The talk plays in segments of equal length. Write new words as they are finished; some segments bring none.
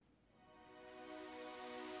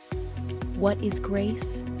What is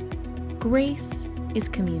grace? Grace is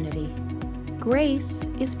community. Grace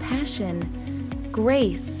is passion.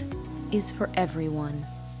 Grace is for everyone.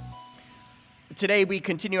 Today we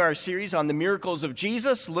continue our series on the miracles of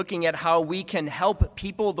Jesus, looking at how we can help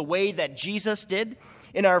people the way that Jesus did.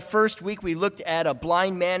 In our first week, we looked at a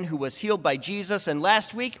blind man who was healed by Jesus, and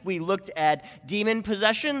last week we looked at demon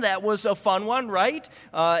possession. That was a fun one, right?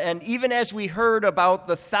 And even as we heard about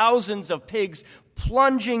the thousands of pigs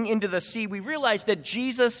plunging into the sea, we realized that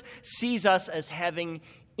Jesus sees us as having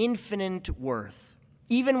infinite worth.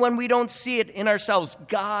 Even when we don't see it in ourselves,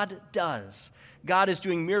 God does. God is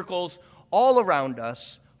doing miracles all around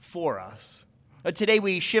us for us. Today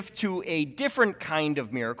we shift to a different kind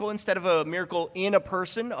of miracle. Instead of a miracle in a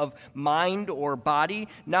person of mind or body,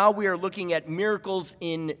 now we are looking at miracles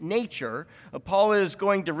in nature. Paul is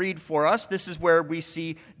going to read for us. This is where we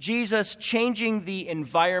see Jesus changing the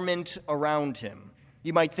environment around him.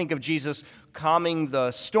 You might think of Jesus calming the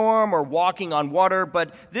storm or walking on water,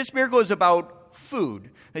 but this miracle is about food.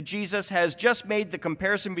 Jesus has just made the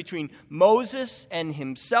comparison between Moses and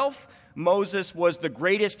himself. Moses was the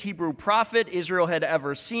greatest Hebrew prophet Israel had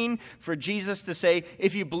ever seen. For Jesus to say,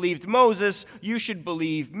 if you believed Moses, you should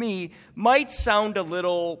believe me, might sound a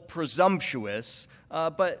little presumptuous,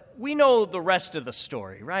 but we know the rest of the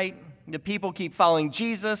story, right? The people keep following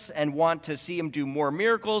Jesus and want to see him do more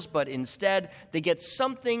miracles, but instead they get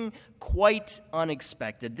something quite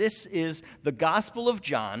unexpected. This is the Gospel of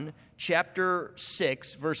John, chapter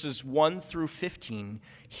 6, verses 1 through 15.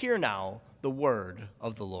 Hear now the word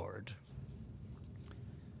of the Lord.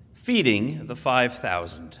 Feeding the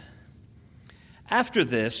 5,000. After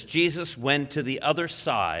this, Jesus went to the other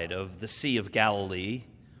side of the Sea of Galilee,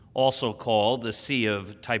 also called the Sea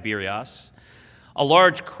of Tiberias. A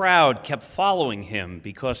large crowd kept following him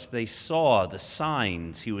because they saw the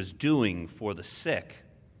signs he was doing for the sick.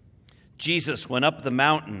 Jesus went up the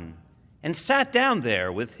mountain and sat down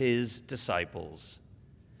there with his disciples.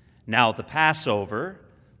 Now the Passover,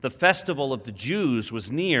 the festival of the Jews,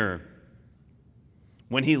 was near.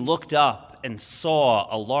 When he looked up and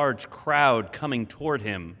saw a large crowd coming toward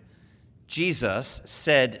him, Jesus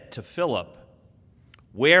said to Philip,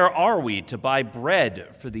 "Where are we to buy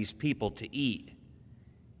bread for these people to eat?"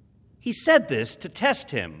 He said this to test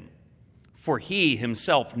him, for he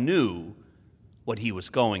himself knew what he was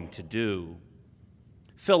going to do.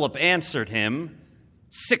 Philip answered him,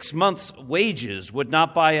 6 months' wages would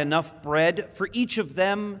not buy enough bread for each of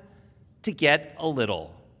them to get a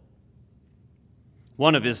little.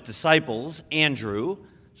 One of his disciples, Andrew,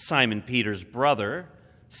 Simon Peter's brother,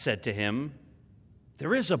 said to him,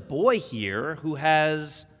 "There is a boy here who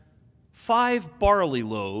has 5 barley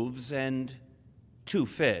loaves and 2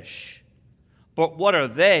 fish. But what are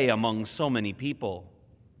they among so many people?"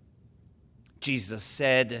 Jesus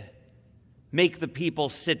said, "Make the people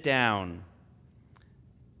sit down."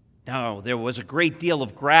 Now there was a great deal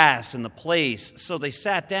of grass in the place, so they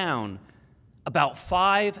sat down, about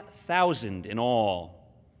 5,000 in all.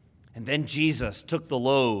 And then Jesus took the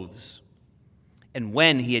loaves, and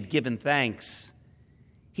when he had given thanks,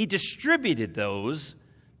 he distributed those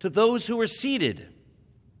to those who were seated.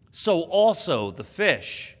 So also the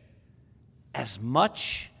fish, as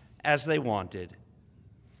much as they wanted.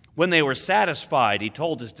 When they were satisfied, he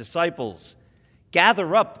told his disciples,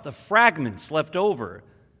 "Gather up the fragments left over,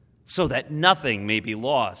 so that nothing may be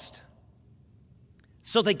lost."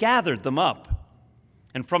 So they gathered them up,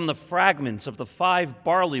 and from the fragments of the 5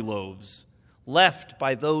 barley loaves left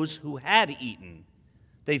by those who had eaten,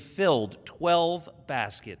 they filled 12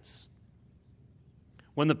 baskets.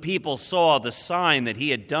 When the people saw the sign that he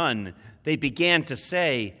had done, they began to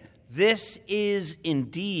say, "This is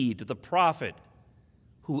indeed the prophet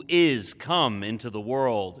who is come into the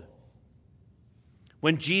world."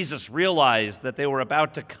 When Jesus realized that they were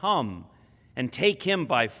about to come and take him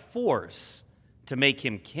by force to make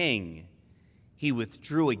him king, he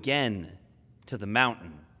withdrew again to the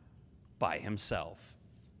mountain by himself.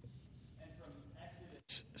 And from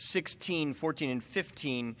Exodus 16, 14, and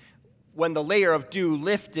 15, when the layer of dew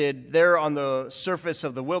lifted, there on the surface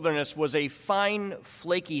of the wilderness was a fine,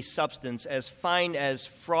 flaky substance, as fine as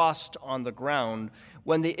frost on the ground.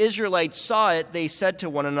 When the Israelites saw it, they said to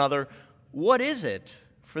one another, "What is it?"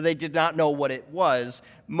 For they did not know what it was.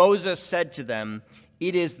 Moses said to them,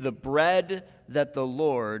 "It is the bread that the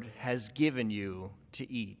Lord has given you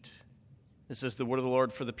to eat." This is the word of the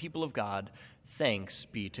Lord for the people of God. Thanks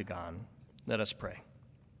be to God. Let us pray.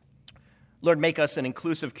 Lord, make us an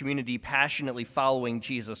inclusive community passionately following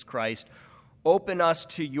Jesus Christ. Open us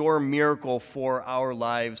to your miracle for our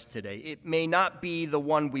lives today. It may not be the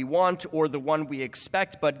one we want or the one we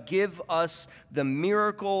expect, but give us the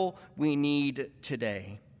miracle we need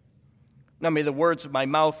today. Now may the words of my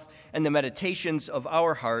mouth and the meditations of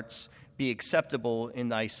our hearts be acceptable in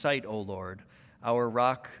thy sight, O Lord, our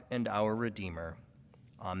rock and our Redeemer.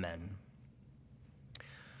 Amen.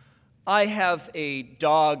 I have a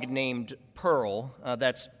dog named Pearl.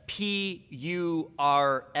 That's P-U-R-L,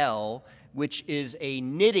 which is a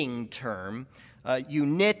knitting term. You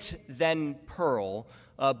knit, then purl.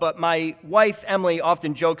 But my wife, Emily,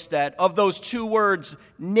 often jokes that of those two words,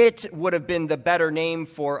 knit would have been the better name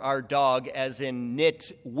for our dog, as in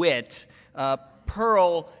nit-wit.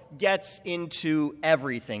 Pearl gets into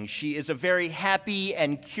everything. She is a very happy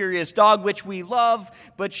and curious dog, which we love,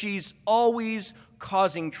 but she's always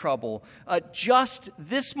causing trouble. Just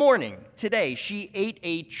this morning, today, she ate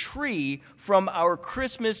a tree from our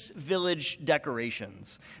Christmas village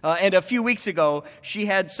decorations. And a few weeks ago, she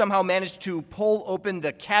had somehow managed to pull open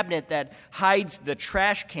the cabinet that hides the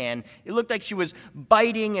trash can. It looked like she was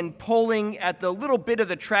biting and pulling at the little bit of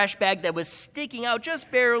the trash bag that was sticking out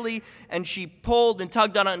just barely, and she pulled and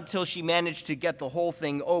tugged on it until she managed to get the whole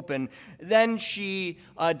thing open. Then she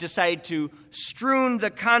decided to strewn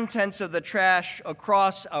the contents of the trash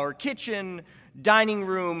across our kitchen, dining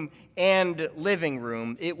room, and living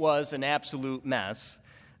room. It was an absolute mess.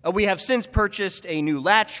 We have since purchased a new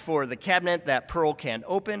latch for the cabinet that Pearl can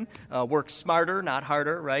open. Works smarter, not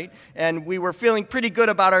harder, right? And we were feeling pretty good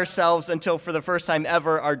about ourselves until for the first time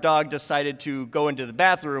ever, our dog decided to go into the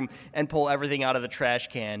bathroom and pull everything out of the trash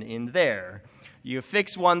can in there. You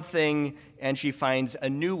fix one thing, and she finds a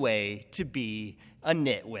new way to be a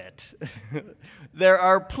nitwit. There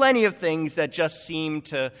are plenty of things that just seem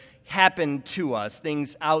to happen to us,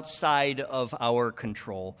 things outside of our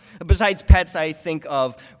control. Besides pets, I think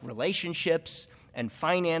of relationships and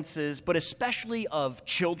finances, but especially of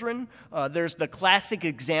children. There's the classic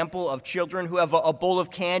example of children who have a bowl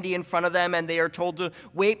of candy in front of them, and they are told to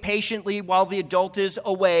wait patiently while the adult is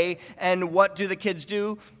away. And what do the kids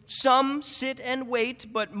do? Some sit and wait,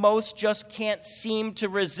 but most just can't seem to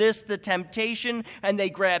resist the temptation, and they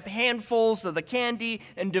grab handfuls of the candy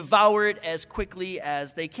and devour it as quickly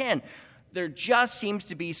as they can. There just seems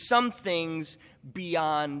to be some things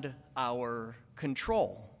beyond our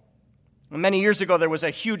control. Many years ago, there was a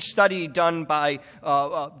huge study done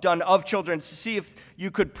of children to see if you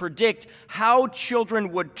could predict how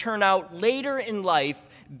children would turn out later in life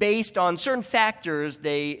based on certain factors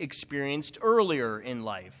they experienced earlier in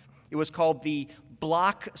life. It was called the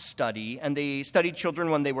Block study, and they studied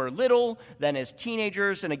children when they were little, then as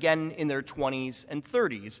teenagers, and again in their 20s and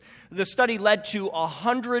 30s. The study led to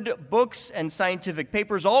 100 books and scientific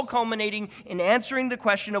papers, all culminating in answering the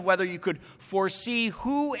question of whether you could foresee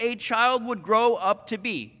who a child would grow up to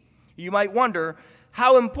be. You might wonder,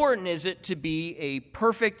 how important is it to be a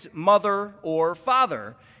perfect mother or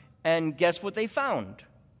father? And guess what they found?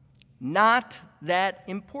 Not that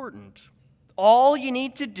important. All you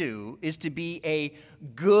need to do is to be a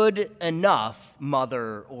good enough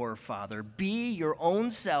mother or father. Be your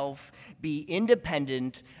own self, be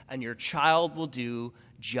independent, and your child will do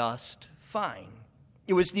just fine.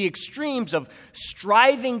 It was the extremes of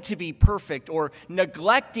striving to be perfect or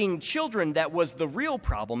neglecting children that was the real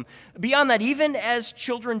problem. Beyond that, even as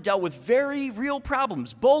children dealt with very real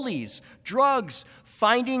problems, bullies, drugs,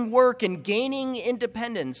 finding work, and gaining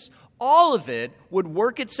independence, all of it would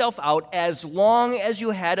work itself out as long as you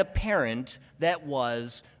had a parent that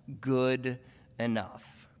was good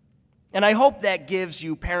enough. And I hope that gives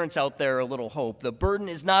you parents out there a little hope. The burden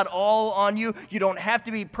is not all on you. You don't have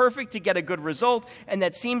to be perfect to get a good result. And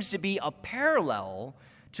that seems to be a parallel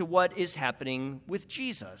to what is happening with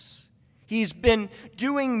Jesus. He's been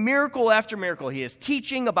doing miracle after miracle. He is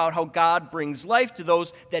teaching about how God brings life to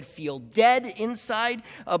those that feel dead inside.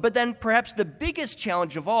 But then perhaps the biggest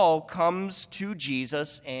challenge of all comes to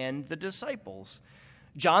Jesus and the disciples.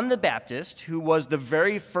 John the Baptist, who was the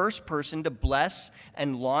very first person to bless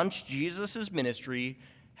and launch Jesus' ministry,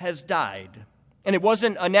 has died. And it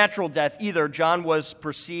wasn't a natural death either. John was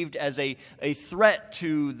perceived as a threat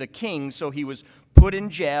to the king, so he was put in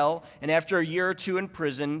jail, and after a year or two in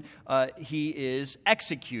prison, he is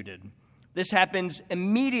executed. This happens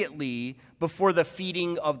immediately before the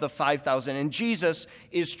feeding of the 5,000, and Jesus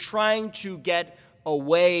is trying to get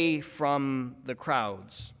away from the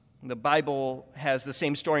crowds. The Bible has the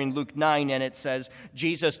same story in Luke 9, and it says,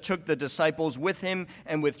 Jesus took the disciples with him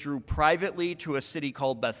and withdrew privately to a city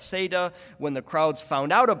called Bethsaida. When the crowds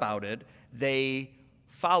found out about it, they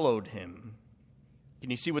followed him. Can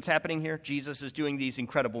you see what's happening here? Jesus is doing these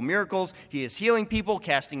incredible miracles. He is healing people,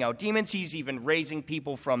 casting out demons. He's even raising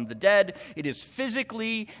people from the dead. It is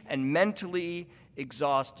physically and mentally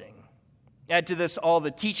exhausting. Add to this all the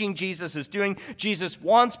teaching Jesus is doing. Jesus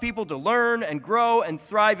wants people to learn and grow and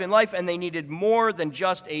thrive in life, and they needed more than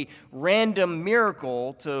just a random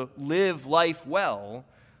miracle to live life well.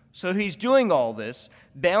 So he's doing all this,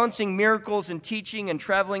 balancing miracles and teaching and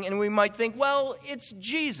traveling, and we might think, well, it's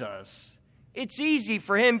Jesus. It's easy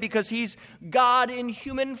for him because he's God in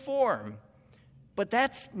human form. But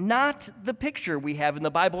that's not the picture we have in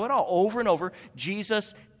the Bible at all. Over and over,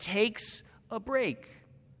 Jesus takes a break.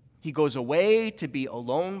 He goes away to be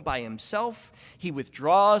alone by himself. He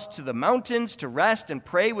withdraws to the mountains to rest and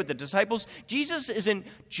pray with the disciples. Jesus isn't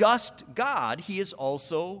just God. He is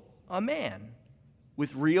also a man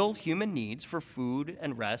with real human needs for food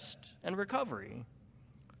and rest and recovery.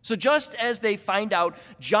 So just as they find out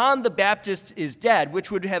John the Baptist is dead, which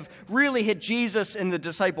would have really hit Jesus and the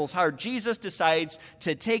disciples hard, Jesus decides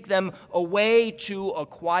to take them away to a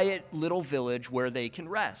quiet little village where they can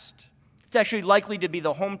rest. It's actually likely to be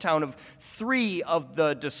the hometown of 3 of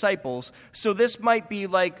the disciples. So this might be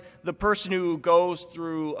like the person who goes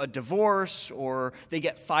through a divorce or they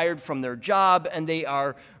get fired from their job and they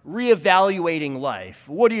are reevaluating life.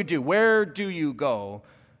 What do you do? Where do you go?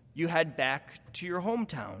 You head back to your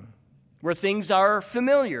hometown where things are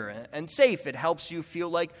familiar and safe. It helps you feel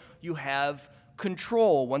like you have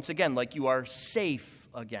control once again, like you are safe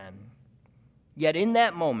again. Yet in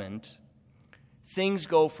that moment, things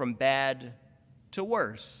go from bad to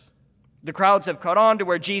worse. The crowds have caught on to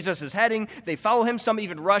where Jesus is heading. They follow him. Some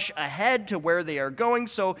even rush ahead to where they are going.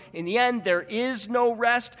 So in the end, there is no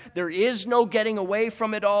rest. There is no getting away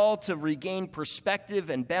from it all to regain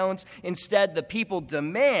perspective and balance. Instead, the people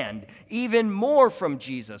demand even more from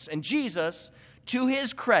Jesus. And Jesus, to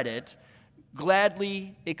his credit,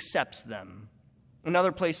 gladly accepts them.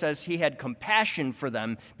 Another place says he had compassion for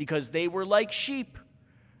them because they were like sheep.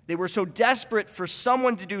 They were so desperate for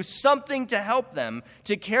someone to do something to help them,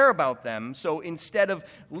 to care about them. So instead of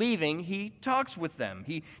leaving, he talks with them.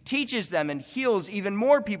 He teaches them and heals even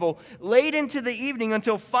more people late into the evening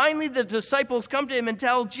until finally the disciples come to him and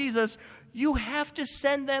tell Jesus, "You have to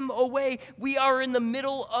send them away. We are in the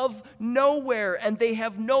middle of nowhere, and they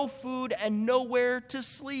have no food and nowhere to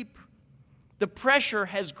sleep." The pressure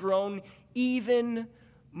has grown even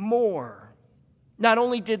more. Not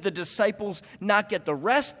only did the disciples not get the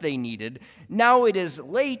rest they needed, now it is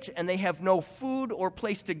late and they have no food or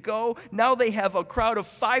place to go. Now they have a crowd of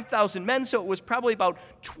 5,000 men, so it was probably about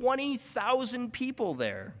 20,000 people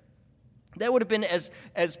there. That would have been as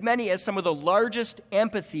many as some of the largest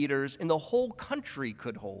amphitheaters in the whole country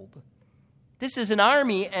could hold. This is an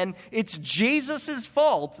army, and it's Jesus'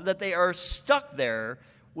 fault that they are stuck there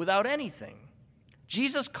without anything.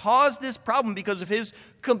 Jesus caused this problem because of his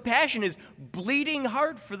compassion, his bleeding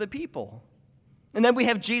heart for the people. And then we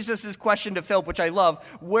have Jesus' question to Philip, which I love.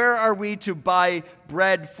 Where are we to buy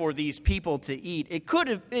bread for these people to eat? It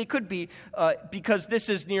could be because this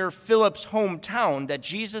is near Philip's hometown that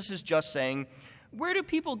Jesus is just saying, where do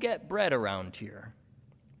people get bread around here?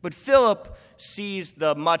 But Philip sees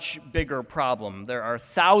the much bigger problem. There are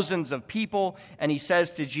thousands of people, and he says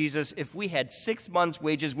to Jesus, if we had 6 months'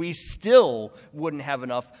 wages, we still wouldn't have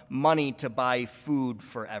enough money to buy food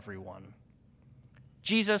for everyone.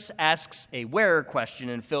 Jesus asks a where question,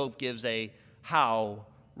 and Philip gives a how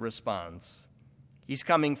response. He's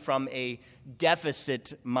coming from a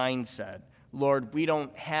deficit mindset. Lord, we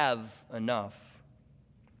don't have enough.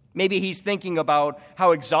 Maybe he's thinking about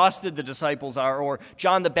how exhausted the disciples are, or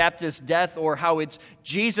John the Baptist's death, or how it's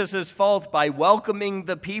Jesus' fault by welcoming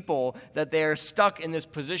the people that they are stuck in this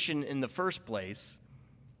position in the first place.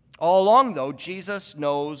 All along, though, Jesus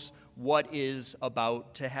knows what is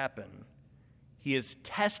about to happen. He is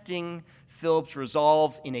testing Philip's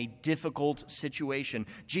resolve in a difficult situation.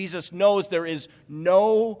 Jesus knows there is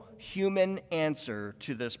no human answer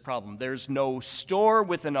to this problem. There's no store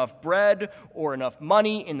with enough bread or enough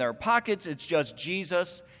money in their pockets. It's just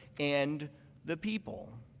Jesus and the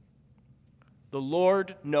people. The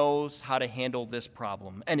Lord knows how to handle this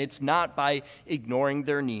problem, and it's not by ignoring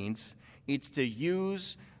their needs. It's to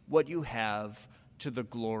use what you have to the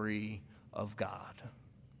glory of God.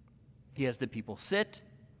 He has the people sit.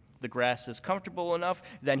 The grass is comfortable enough.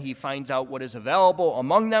 Then he finds out what is available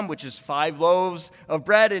among them, which is 5 loaves of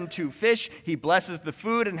bread and 2 fish. He blesses the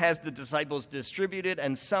food and has the disciples distribute it,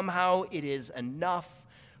 and somehow it is enough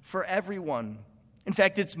for everyone. In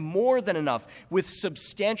fact, it's more than enough, with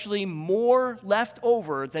substantially more left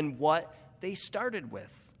over than what they started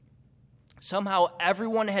with. Somehow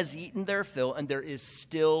everyone has eaten their fill, and there is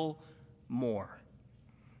still more.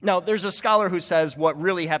 Now, there's a scholar who says what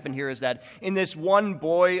really happened here is that in this one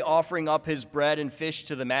boy offering up his bread and fish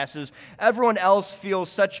to the masses, everyone else feels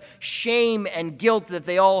such shame and guilt that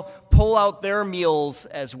they all pull out their meals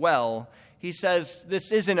as well. He says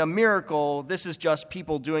this isn't a miracle, this is just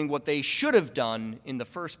people doing what they should have done in the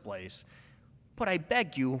first place. But I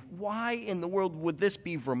beg you, why in the world would this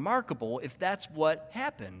be remarkable if that's what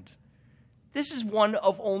happened? This is one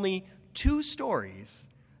of only 2 stories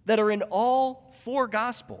that are in all 4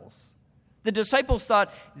 Gospels. The disciples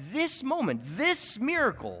thought this moment, this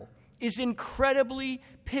miracle, is incredibly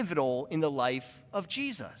pivotal in the life of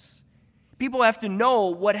Jesus. People have to know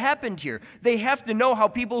what happened here. They have to know how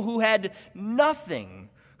people who had nothing,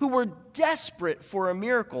 who were desperate for a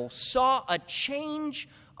miracle, saw a change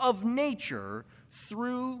of nature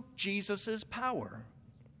through Jesus' power.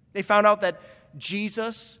 They found out that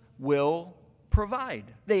Jesus will provide.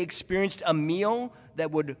 They experienced a meal that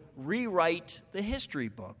would rewrite the history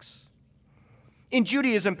books. In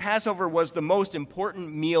Judaism, Passover was the most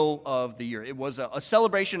important meal of the year. It was a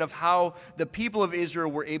celebration of how the people of Israel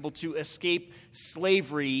were able to escape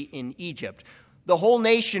slavery in Egypt. The whole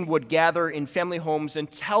nation would gather in family homes and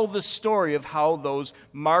tell the story of how those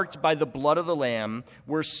marked by the blood of the Lamb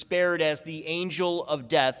were spared as the angel of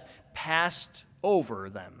death passed over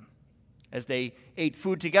them. As they ate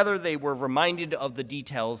food together, they were reminded of the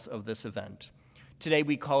details of this event. Today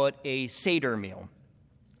we call it a Seder meal.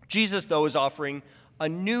 Jesus, though, is offering a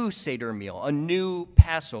new Seder meal, a new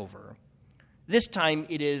Passover. This time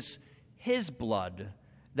it is his blood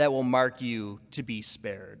that will mark you to be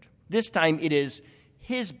spared. This time it is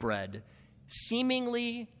his bread,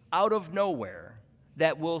 seemingly out of nowhere,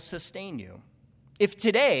 that will sustain you. If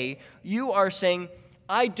today you are saying,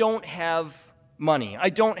 I don't have money, I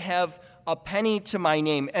don't have a penny to my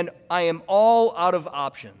name, and I am all out of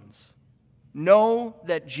options, know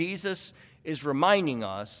that Jesus is reminding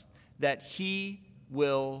us that he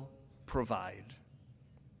will provide.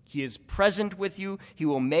 He is present with you. He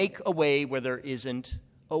will make a way where there isn't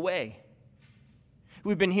a way.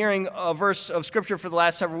 We've been hearing a verse of Scripture for the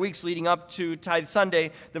last several weeks leading up to Tithe Sunday.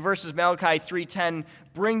 The verse is Malachi 3:10.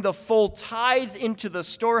 Bring the full tithe into the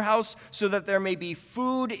storehouse so that there may be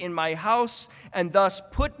food in my house, and thus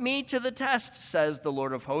put me to the test, says the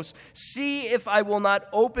Lord of hosts. See if I will not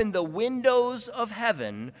open the windows of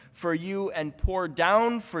heaven for you and pour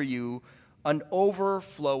down for you an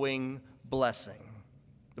overflowing blessing.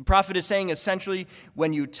 The prophet is saying essentially,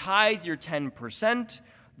 when you tithe your 10%,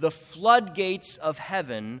 the floodgates of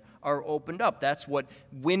heaven are opened up. That's what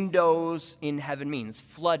windows in heaven means,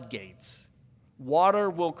 floodgates. Water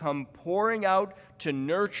will come pouring out to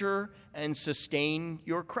nurture and sustain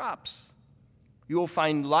your crops. You will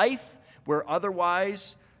find life where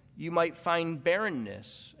otherwise you might find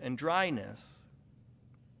barrenness and dryness.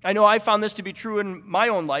 I know I found this to be true in my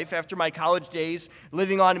own life. After my college days,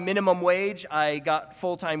 living on minimum wage, I got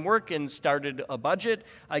full-time work and started a budget.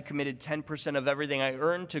 I committed 10% of everything I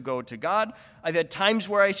earned to go to God. I've had times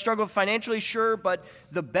where I struggled financially, sure, but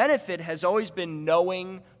the benefit has always been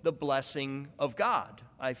knowing the blessing of God.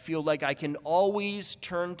 I feel like I can always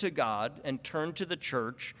turn to God and turn to the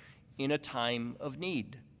church in a time of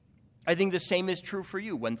need. I think the same is true for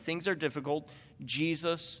you. When things are difficult,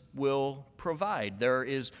 Jesus will provide. There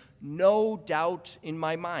is no doubt in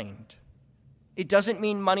my mind. It doesn't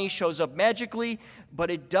mean money shows up magically, but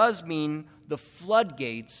it does mean the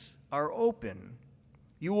floodgates are open.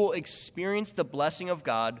 You will experience the blessing of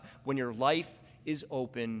God when your life is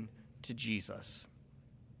open to Jesus.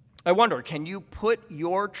 I wonder, can you put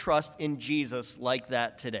your trust in Jesus like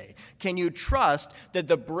that today? Can you trust that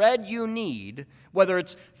the bread you need, whether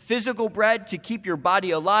it's physical bread to keep your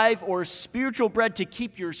body alive or spiritual bread to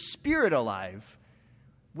keep your spirit alive,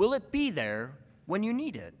 will it be there when you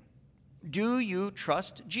need it? Do you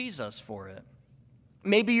trust Jesus for it?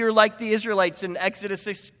 Maybe you're like the Israelites in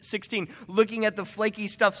Exodus 16, looking at the flaky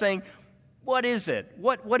stuff saying, what is it?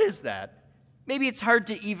 What is that? Maybe it's hard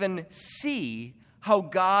to even see how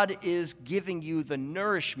God is giving you the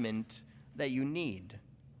nourishment that you need.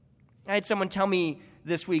 I had someone tell me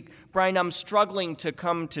this week, Brian, I'm struggling to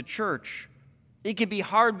come to church. It can be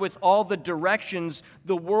hard with all the directions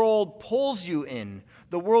the world pulls you in.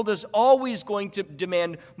 The world is always going to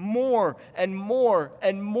demand more and more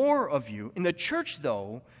and more of you. In the church,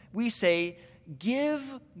 though, we say, give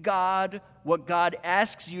God what God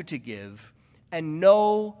asks you to give and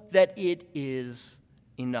know that it is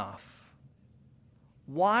enough.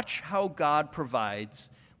 Watch how God provides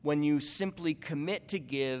when you simply commit to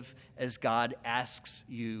give as God asks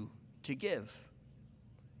you to give.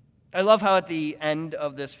 I love how at the end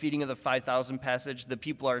of this feeding of the 5,000 passage, the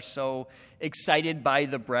people are so excited by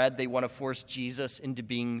the bread, they want to force Jesus into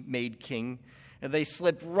being made king. And they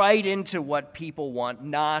slip right into what people want,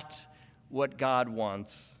 not what God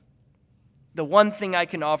wants. The one thing I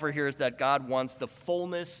can offer here is that God wants the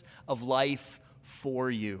fullness of life for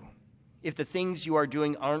you. If the things you are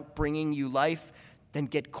doing aren't bringing you life, then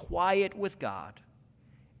get quiet with God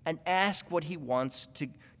and ask what he wants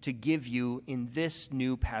to give you in this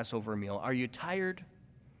new Passover meal. Are you tired?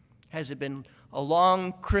 Has it been a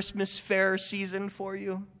long Christmas fair season for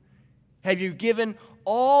you? Have you given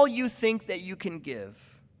all you think that you can give?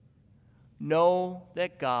 Know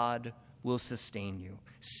that God will sustain you.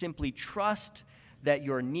 Simply trust that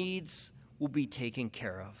your needs will be taken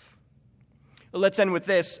care of. Let's end with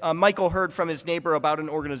this. Michael heard from his neighbor about an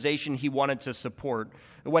organization he wanted to support.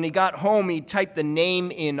 When he got home, he typed the name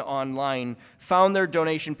in online, found their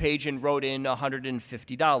donation page, and wrote in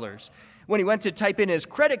 $150. When he went to type in his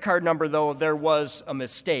credit card number, though, there was a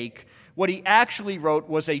mistake. What he actually wrote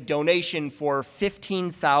was a donation for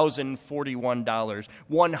 $15,041,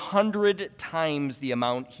 100 times the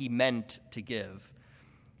amount he meant to give.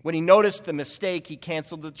 When he noticed the mistake, he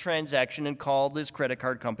canceled the transaction and called his credit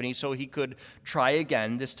card company so he could try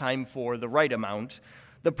again, this time for the right amount.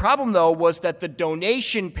 The problem, though, was that the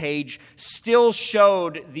donation page still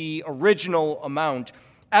showed the original amount.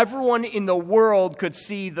 Everyone in the world could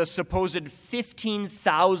see the supposed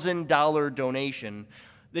 $15,000 donation.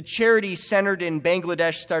 The charity centered in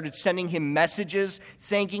Bangladesh started sending him messages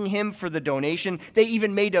thanking him for the donation. They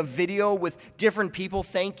even made a video with different people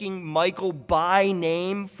thanking Michael by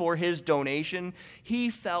name for his donation. He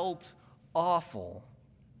felt awful.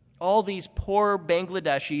 All these poor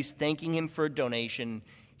Bangladeshis thanking him for a donation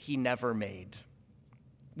he never made.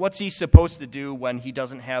 What's he supposed to do when he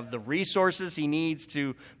doesn't have the resources he needs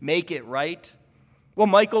to make it right? Well,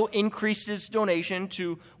 Michael increased his donation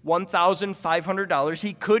to $1,500.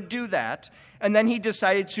 He could do that, and then he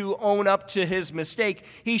decided to own up to his mistake.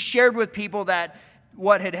 He shared with people that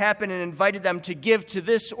what had happened and invited them to give to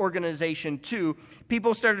this organization too.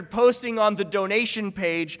 People started posting on the donation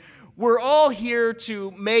page, "We're all here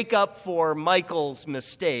to make up for Michael's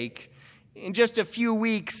mistake." In just a few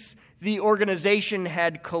weeks, the organization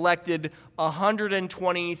had collected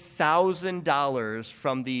 $120,000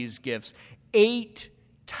 from these gifts, 8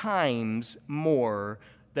 times more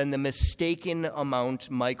than the mistaken amount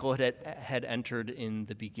Michael had entered in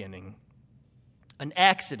the beginning. An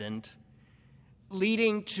accident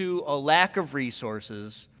leading to a lack of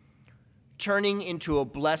resources, turning into a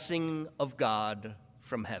blessing of God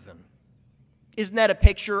from heaven. Isn't that a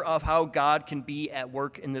picture of how God can be at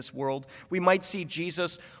work in this world? We might see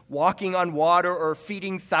Jesus walking on water or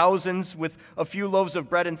feeding thousands with a few loaves of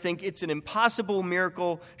bread and think it's an impossible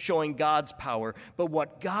miracle showing God's power. But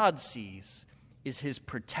what God sees is his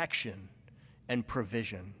protection and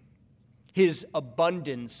provision, his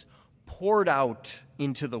abundance poured out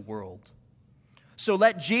into the world. So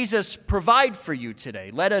let Jesus provide for you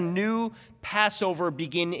today. Let a new Passover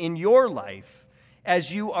begin in your life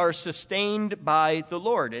as you are sustained by the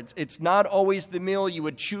Lord. It's not always the meal you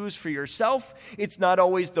would choose for yourself. It's not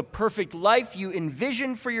always the perfect life you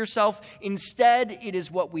envision for yourself. Instead, it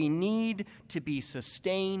is what we need to be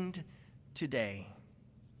sustained today.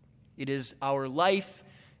 It is our life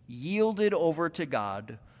yielded over to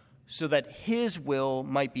God so that his will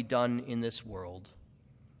might be done in this world.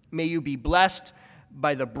 May you be blessed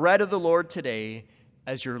by the bread of the Lord today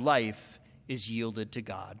as your life is yielded to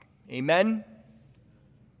God. Amen.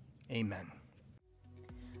 Amen.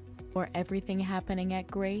 For everything happening at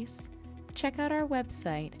Grace, check out our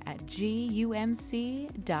website at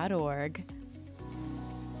gumc.org.